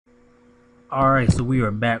Alright, so we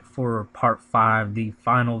are back for part 5, the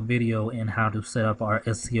final video in how to set up our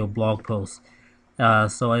SEO blog posts.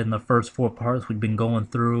 So in the first 4 parts, we've been going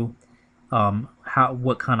through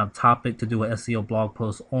what kind of topic to do an SEO blog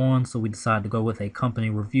post on. So we decided to go with a company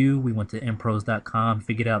review. We went to impros.com,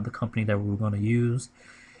 figured out the company that we were going to use,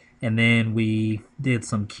 and then we did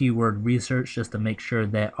some keyword research just to make sure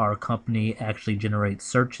that our company actually generates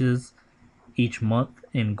searches each month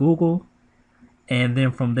in Google. And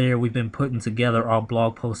then from there, we've been putting together our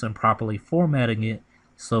blog post and properly formatting it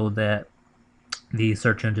so that the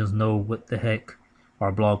search engines know what the heck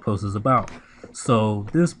our blog post is about. So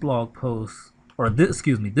this blog post, or this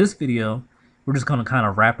video, we're just gonna kind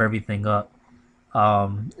of wrap everything up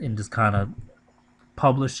and just kind of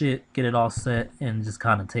publish it, get it all set, and just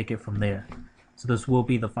kind of take it from there. So this will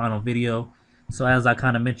be the final video. So as I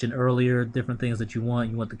kind of mentioned earlier, different things that you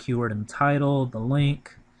want the keyword in the title, the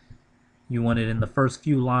link. You want it in the first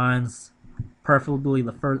few lines, preferably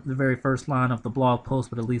the very first line of the blog post,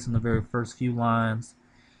 but at least in the very first few lines.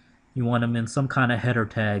 You want them in some kind of header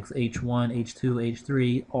tags, H1, H2,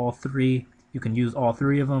 H3, all three. You can use all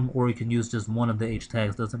three of them, or you can use just one of the H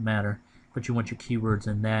tags, doesn't matter. But you want your keywords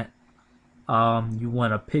in that. You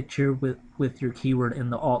want a picture with your keyword in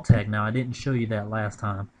the alt tag. Now, I didn't show you that last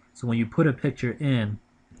time. So when you put a picture in,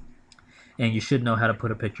 and you should know how to put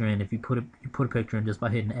a picture in. If you put a picture in just by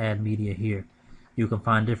hitting add media here, you can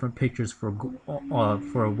find different pictures for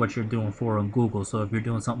what you're doing for on Google. So if you're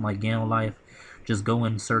doing something like Life, just go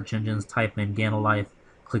in search engines, type in Life,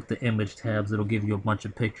 click the image tabs. It'll give you a bunch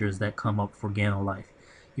of pictures that come up for Life.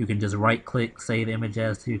 You can just right click, save image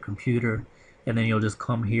as to your computer, and then you'll just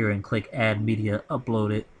come here and click add media,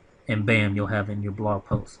 upload it, and bam, you'll have it in your blog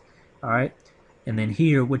post. Alright. And then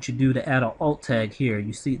here, what you do to add an alt tag here,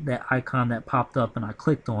 you see that icon that popped up and I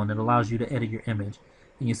clicked on, it allows you to edit your image.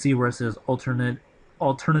 And you see where it says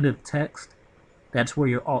alternative text, that's where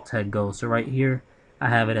your alt tag goes. So right here, I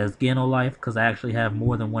have it as Life because I actually have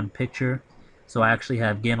more than one picture. So I actually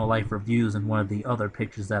have Life reviews in one of the other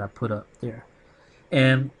pictures that I put up there.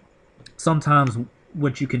 And sometimes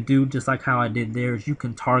what you can do, just like how I did there, is you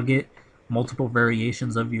can target multiple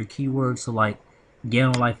variations of your keywords. So like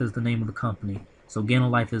Life is the name of the company. So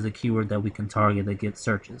Life is a keyword that we can target that gets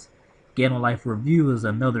searches. Life review is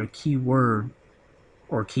another keyword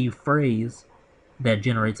or key phrase that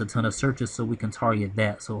generates a ton of searches, so we can target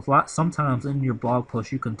that. So sometimes in your blog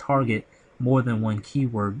post you can target more than one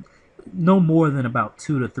keyword, no more than about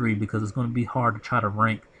 2 to 3, because it's going to be hard to try to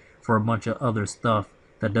rank for a bunch of other stuff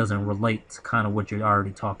that doesn't relate to kind of what you're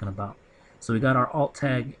already talking about. So we got our alt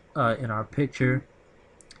tag in our picture.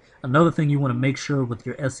 Another thing you want to make sure with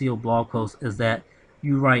your SEO blog post is that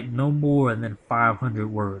you write no more than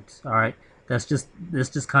 500 words. All right, that's just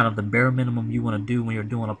kind of the bare minimum you want to do when you're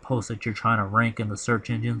doing a post that you're trying to rank in the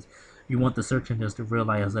search engines. You want the search engines to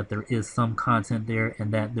realize that there is some content there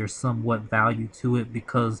and that there's somewhat value to it,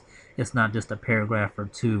 because it's not just a paragraph or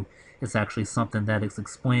two. It's actually something that is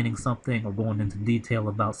explaining something or going into detail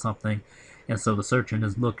about something. And so the search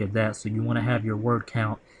engines look at that. So you want to have your word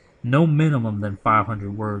count no minimum than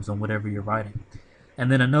 500 words on whatever you're writing.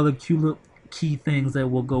 And then another key things that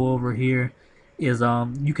we'll go over here is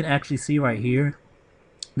you can actually see right here,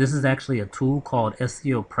 this is actually a tool called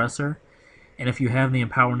SEO Presser. And if you have the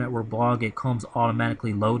Empower Network blog, it comes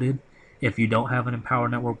automatically loaded. If you don't have an Empower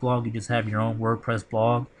Network blog, you just have your own WordPress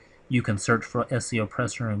blog, you can search for SEO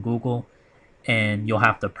Presser in Google, and you'll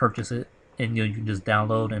have to purchase it, and you can just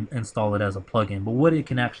download and install it as a plugin. But what it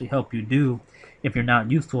can actually help you do, if you're not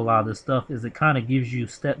used to a lot of this stuff, is it kind of gives you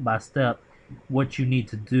step by step what you need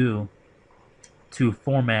to do to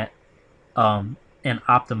format and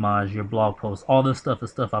optimize your blog post. All this stuff is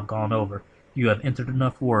stuff I've gone over. You have entered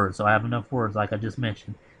enough words, so I have enough words like I just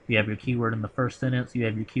mentioned. You have your keyword in the first sentence, you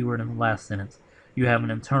have your keyword in the last sentence. You have an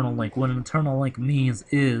internal link. What an internal link means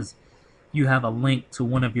is you have a link to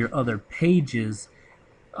one of your other pages.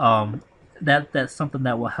 That's something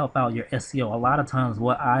that will help out your SEO. A lot of times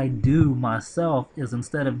what I do myself is,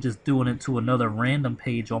 instead of just doing it to another random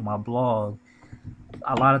page on my blog,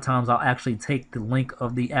 a lot of times I'll actually take the link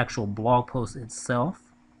of the actual blog post itself,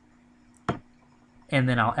 and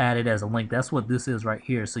then I'll add it as a link. That's what this is right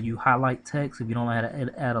here. So you highlight text. If you don't know how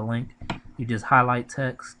to add a link, you just highlight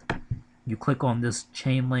text, you click on this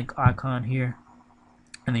chain link icon here,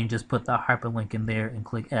 and then you just put the hyperlink in there and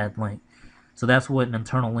click add link. So that's what an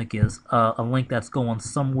internal link is, a link that's going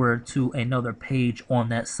somewhere to another page on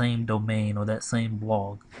that same domain or that same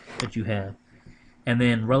blog that you have. And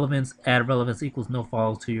then relevance, add relevance equals no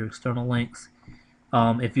follows to your external links.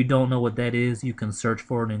 If you don't know what that is, you can search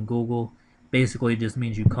for it in Google. Basically, it just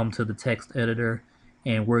means you come to the text editor,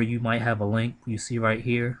 and where you might have a link, you see right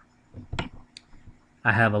here,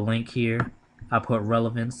 I have a link here. I put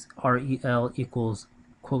relevance, REL equals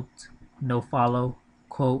quote, no follow,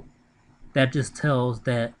 quote. That just tells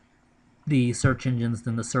that the search engines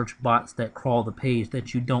and the search bots that crawl the page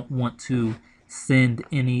that you don't want to send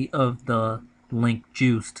any of the link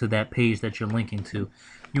juice to that page that you're linking to.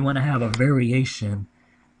 You want to have a variation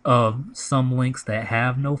of some links that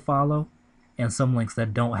have no follow and some links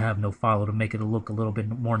that don't have no follow to make it look a little bit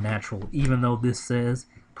more natural. Even though this says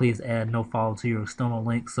please add no follow to your external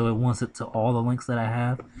link, so it wants it to all the links that I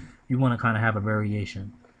have, you want to kind of have a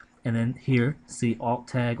variation. And then here, see alt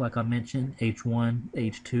tag like I mentioned, H1,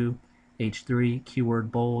 H2, H3,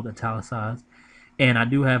 keyword bold, italicized. And I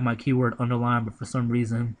do have my keyword underlined, but for some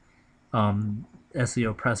reason,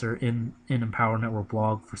 SEO Presser in Empower Network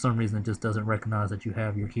blog, for some reason it just doesn't recognize that you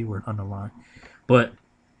have your keyword underlined. But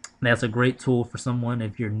that's a great tool for someone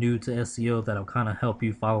if you're new to SEO that'll kind of help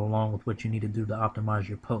you follow along with what you need to do to optimize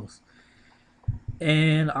your posts.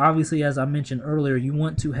 And obviously, as I mentioned earlier, you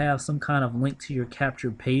want to have some kind of link to your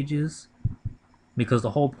captured pages, because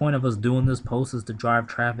the whole point of us doing this post is to drive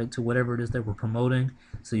traffic to whatever it is that we're promoting.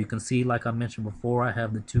 So you can see, like I mentioned before, I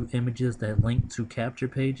have the 2 images that link to capture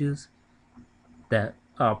pages that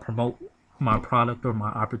promote my product or my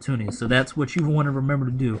opportunity. So that's what you want to remember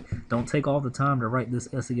to do. Don't take all the time to write this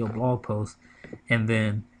SEO blog post and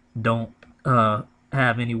then don't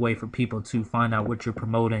have any way for people to find out what you're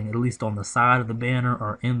promoting, at least on the side of the banner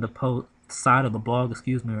or in the post side of the blog,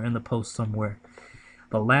 or in the post somewhere.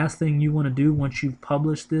 The last thing you want to do once you've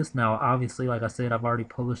published this, now obviously, like I said, I've already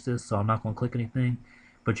published this, so I'm not going to click anything,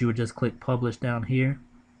 but you would just click publish down here.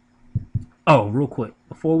 Oh, real quick,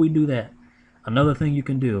 before we do that, another thing you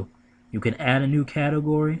can do, you can add a new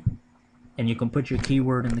category, and you can put your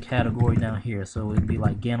keyword in the category down here. So it'd be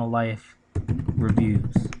like Life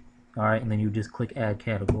reviews. Alright, and then you just click add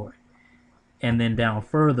category. And then down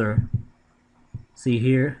further, see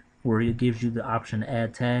here where it gives you the option to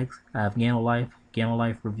add tags. I have Life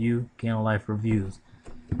review, Life reviews.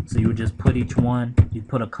 So you would just put each one, you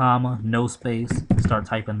put a comma, no space, start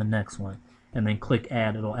typing the next one, and then click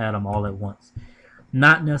add. It'll add them all at once.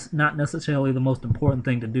 Not necessarily the most important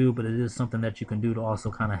thing to do, but it is something that you can do to also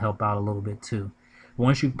kind of help out a little bit too.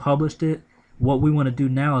 Once you've published it, what we want to do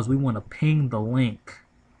now is we want to ping the link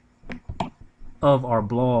of our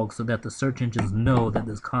blog so that the search engines know that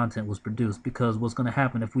this content was produced. Because what's going to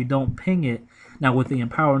happen if we don't ping it, now with the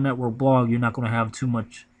Empower Network blog, you're not going to have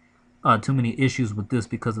too many issues with this,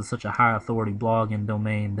 because it's such a high authority blog and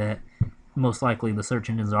domain that most likely the search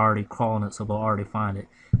engines are already crawling it, so they'll already find it.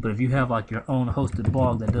 But if you have like your own hosted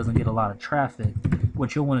blog that doesn't get a lot of traffic,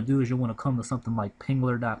 what you'll want to do is you'll want to come to something like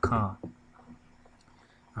pingler.com.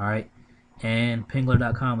 Alright, and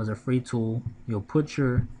pingler.com is a free tool. You'll put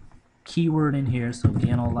your keyword in here, so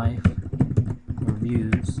Life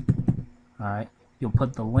reviews. Alright, you'll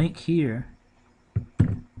put the link here.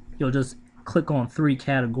 You'll just click on 3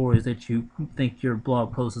 categories that you think your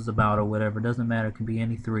blog post is about, or whatever. It doesn't matter, it can be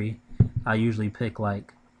any 3. I usually pick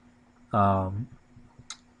like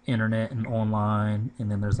internet and online, and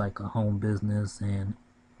then there's like a home business and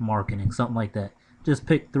marketing, something like that. Just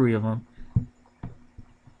pick 3 of them,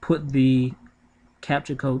 put the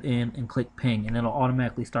captcha code in, and click ping, and it'll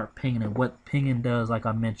automatically start pinging it. What pinging does, like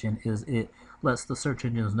I mentioned, is it lets the search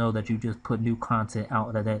engines know that you just put new content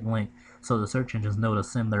out of that link, so the search engines know to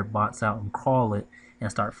send their bots out and crawl it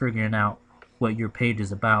and start figuring out what your page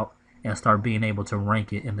is about and start being able to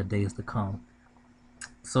rank it in the days to come.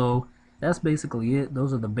 So that's basically it.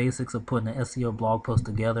 Those are the basics of putting an SEO blog post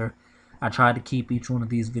together. I tried to keep each one of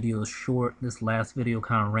these videos short. This last video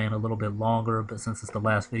kind of ran a little bit longer, but since it's the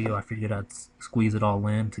last video, I figured I'd squeeze it all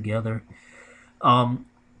in together.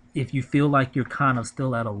 If you feel like you're kind of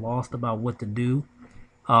still at a loss about what to do,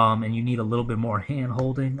 and you need a little bit more hand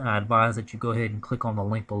holding, I advise that you go ahead and click on the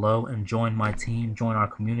link below and join my team, join our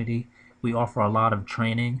community. We offer a lot of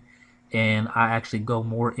training, and I actually go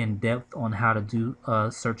more in depth on how to do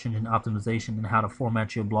search engine optimization and how to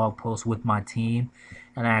format your blog post with my team,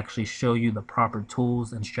 and I actually show you the proper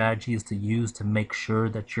tools and strategies to use to make sure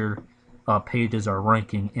that your pages are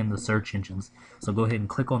ranking in the search engines. So go ahead and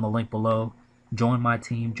click on the link below, join my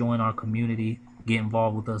team, join our community, get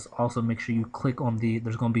involved with us. Also make sure you click on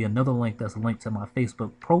there's going to be another link that's linked to my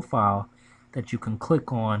Facebook profile that you can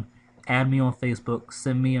click on. Add me on Facebook,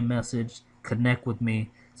 send me a message, connect with me,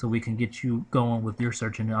 so we can get you going with your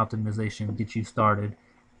search engine optimization, get you started,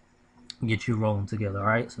 get you rolling together.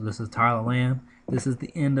 Alright, so this is Tyler Lamb. This is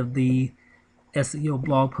the end of the SEO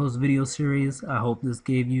blog post video series. I hope this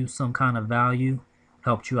gave you some kind of value,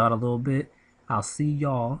 helped you out a little bit. I'll see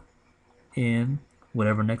y'all in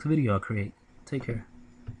whatever next video I create. Take care.